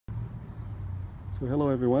So hello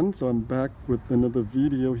everyone, so I'm back with another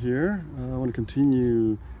video here. I want to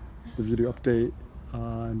continue the video update,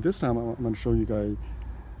 and this time I'm going to show you guys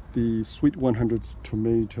the Sweet 100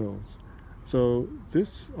 tomatoes. So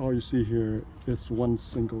this, all you see here, is one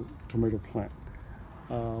single tomato plant.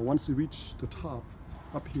 Once you reach the top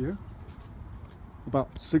up here,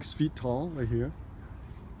 about 6 feet tall right here,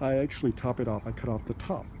 I actually top it off. I cut off the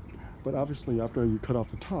top, but obviously after you cut off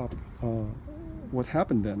the top, what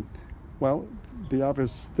happened then? Well, the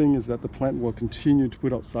obvious thing is that the plant will continue to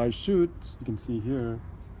put out side shoots. You can see here,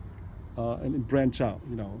 and it branch out.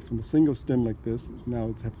 You know, from a single stem like this, now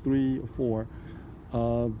it's have 3 or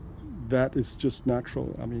 4. That is just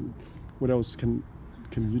natural. I mean, what else can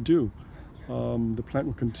you do? The plant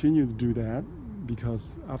will continue to do that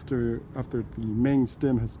because after the main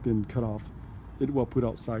stem has been cut off, it will put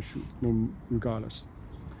out side shoot, regardless.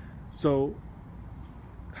 So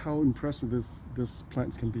how impressive this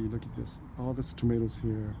plants can be. Look at this, all these tomatoes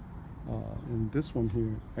here, and this one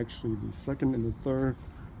here, actually the second and the third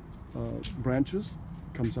branches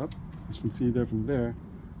comes up, as you can see there from there.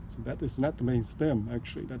 So that is not the main stem,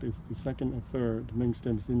 actually that is the second or third. The main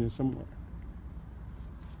stem is in there somewhere,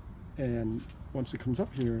 and once it comes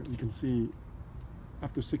up here, you can see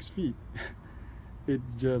after 6 feet it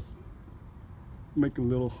just make a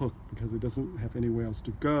little hook because it doesn't have anywhere else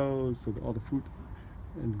to go, so all the fruit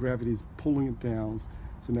and gravity is pulling it down.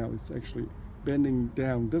 So now it's actually bending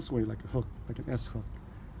down this way like a hook, like an S hook.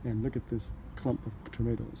 And look at this clump of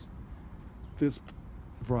tomatoes. This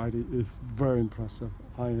variety is very impressive.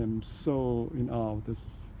 I am so in awe of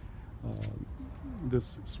this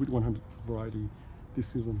this Sweet 100 variety this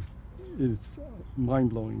season. It's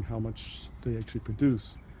mind-blowing how much they actually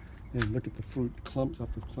produce. And look at the fruit, clumps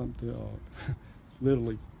after clump. There are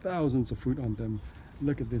literally thousands of fruit on them.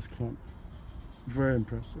 Look at this clump. Very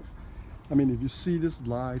impressive. I mean, if you see this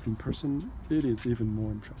live in person, it is even more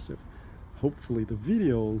impressive. Hopefully the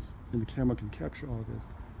videos and the camera can capture all this,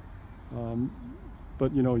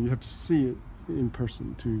 but you know, you have to see it in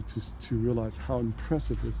person to realize how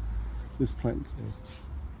impressive this plant is.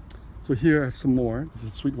 So here I have some more. This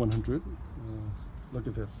is Sweet 100. Look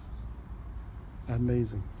at this,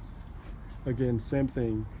 amazing. Again, same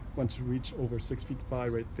thing. Once you reach over 6 feet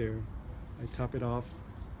 5 right there, I top it off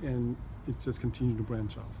and it just continues to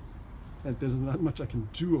branch off, and there's not much I can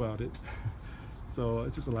do about it. So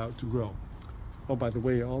it's just allowed to grow. Oh, by the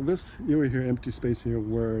way, all this area here, empty space here,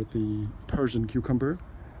 were the Persian cucumber.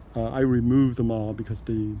 I removed them all because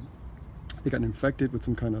they got infected with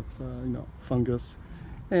some kind of fungus,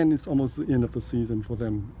 and it's almost the end of the season for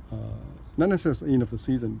them. Not necessarily the end of the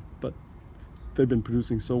season, but they've been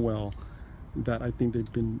producing so well that I think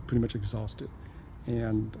they've been pretty much exhausted.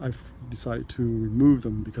 And I've decided to remove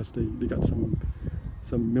them because they got some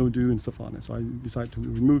mildew and stuff on it, so I decided to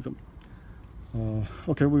remove them.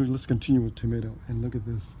 Okay, well, let's continue with tomato, and look at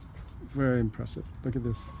this, very impressive. Look at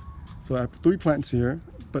this. So I have 3 plants here,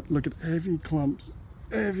 but look at every clumps,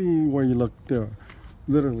 everywhere you look, there are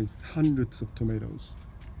literally hundreds of tomatoes.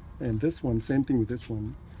 And this one, same thing with this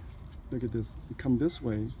one. Look at this, you come this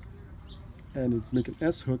way and it's make an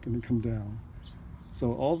S hook and it come down.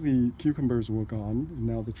 So all the cucumbers were gone, and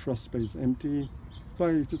now the truss space is empty. So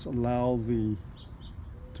I just allow the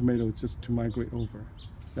tomato just to migrate over.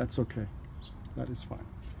 That's okay. That is fine.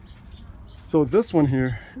 So this one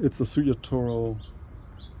here, it's a Tsuyataro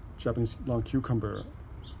Japanese long cucumber.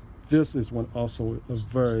 This is one also a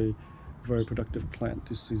very, very productive plant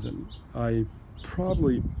this season. I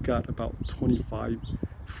probably got about 25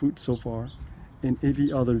 fruit so far, and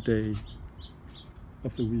every other day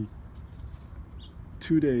of the week,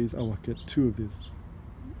 2 days I will get 2 of these.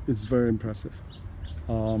 It's very impressive.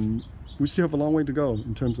 We still have a long way to go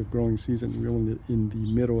in terms of growing season. We're only in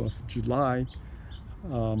the middle of July.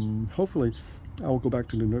 Hopefully I will go back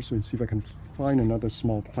to the nursery and see if I can find another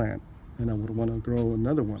small plant, and I would want to grow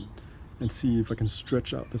another one and see if I can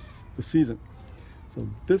stretch out the season. So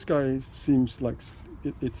this guy seems like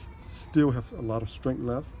it still has a lot of strength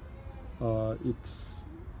left. It's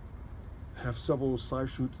have several side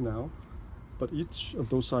shoots now, but each of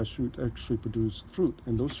those side shoots actually produce fruit,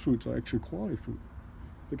 and those fruits are actually quality fruit.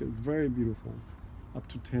 Look at, very beautiful, up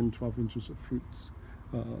to 10-12 inches of fruits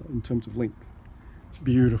in terms of length.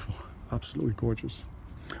 Beautiful, absolutely gorgeous.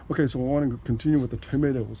 Okay, so I want to continue with the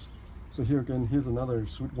tomatoes. So here again, here's another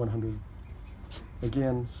Sweet 100.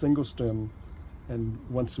 Again, single stem, and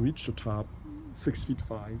once you reach the top, 6 feet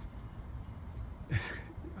 5,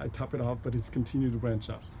 I top it off, but it's continued to branch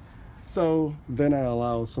out. So then I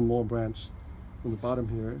allow some more branch from the bottom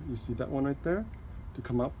here. You see that one right there, to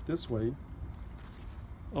come up this way.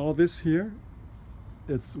 All this here,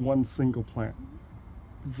 it's one single plant.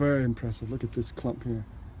 very impressive. Look at this clump here.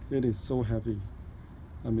 It is so heavy.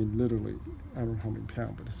 I mean, literally, I don't know how many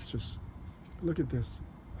pounds, but it's just, look at this.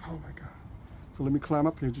 Oh my God. So let me climb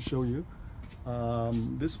up here to show you.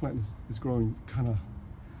 This plant is growing kind of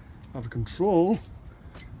out of control.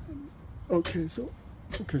 Okay, so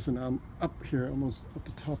now I'm up here, almost at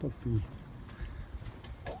the top of the,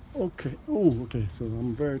 okay, okay, so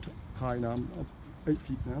I'm very high now. I'm up 8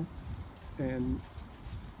 feet now. And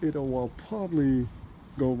it will probably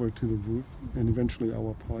go over to the roof, and eventually I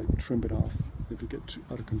will probably trim it off if it gets too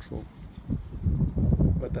out of control.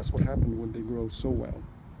 But that's what happens when they grow so well.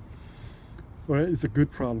 All right, it's a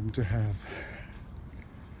good problem to have.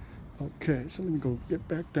 Okay, so let me go get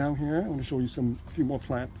back down here. I want to show you a few more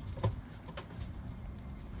plants.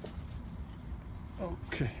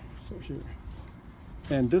 Okay, so here.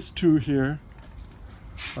 And this two here,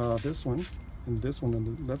 this one and this one on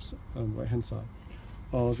the left, right hand side,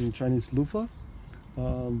 are the Chinese luffa.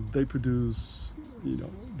 They produce, you know,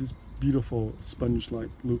 this beautiful sponge-like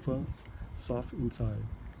luffa, soft inside,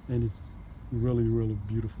 and it's really, really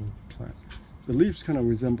beautiful plant. The leaves kind of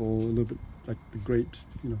resemble a little bit like the grapes,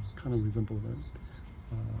 you know, kind of resemble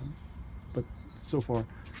that. But so far,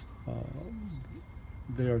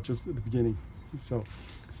 they are just at the beginning. So,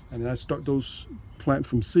 and then I start those plant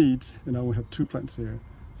from seeds, and I will have 2 plants here.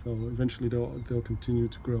 So eventually they'll continue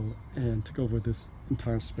to grow and take over this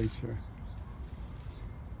entire space here.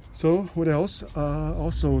 So what else?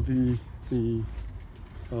 Also the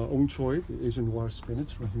choy, the Asian water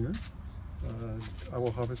spinach right here. I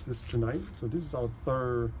will harvest this tonight. So this is our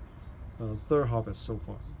third harvest so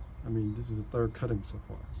far. I mean, this is the 3rd cutting so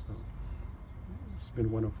far. So it's been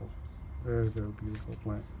wonderful. Very, very beautiful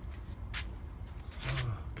plant.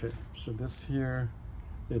 Okay, so this here,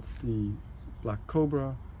 it's the black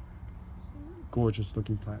cobra. Gorgeous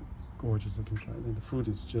looking plant. Gorgeous looking plant. And the fruit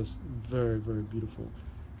is just very, very beautiful.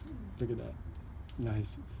 Look at that.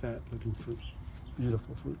 Nice, fat looking fruit.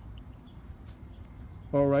 Beautiful fruit.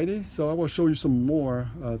 Alrighty, so I will show you some more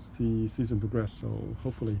as the season progresses. So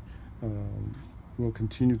hopefully we'll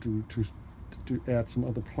continue to add some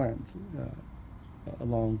other plants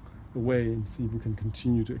along the way and see if we can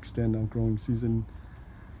continue to extend our growing season.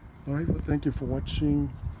 Alright, well, thank you for watching,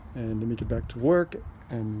 and let me get back to work,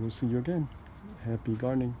 and we'll see you again. Happy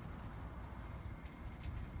gardening.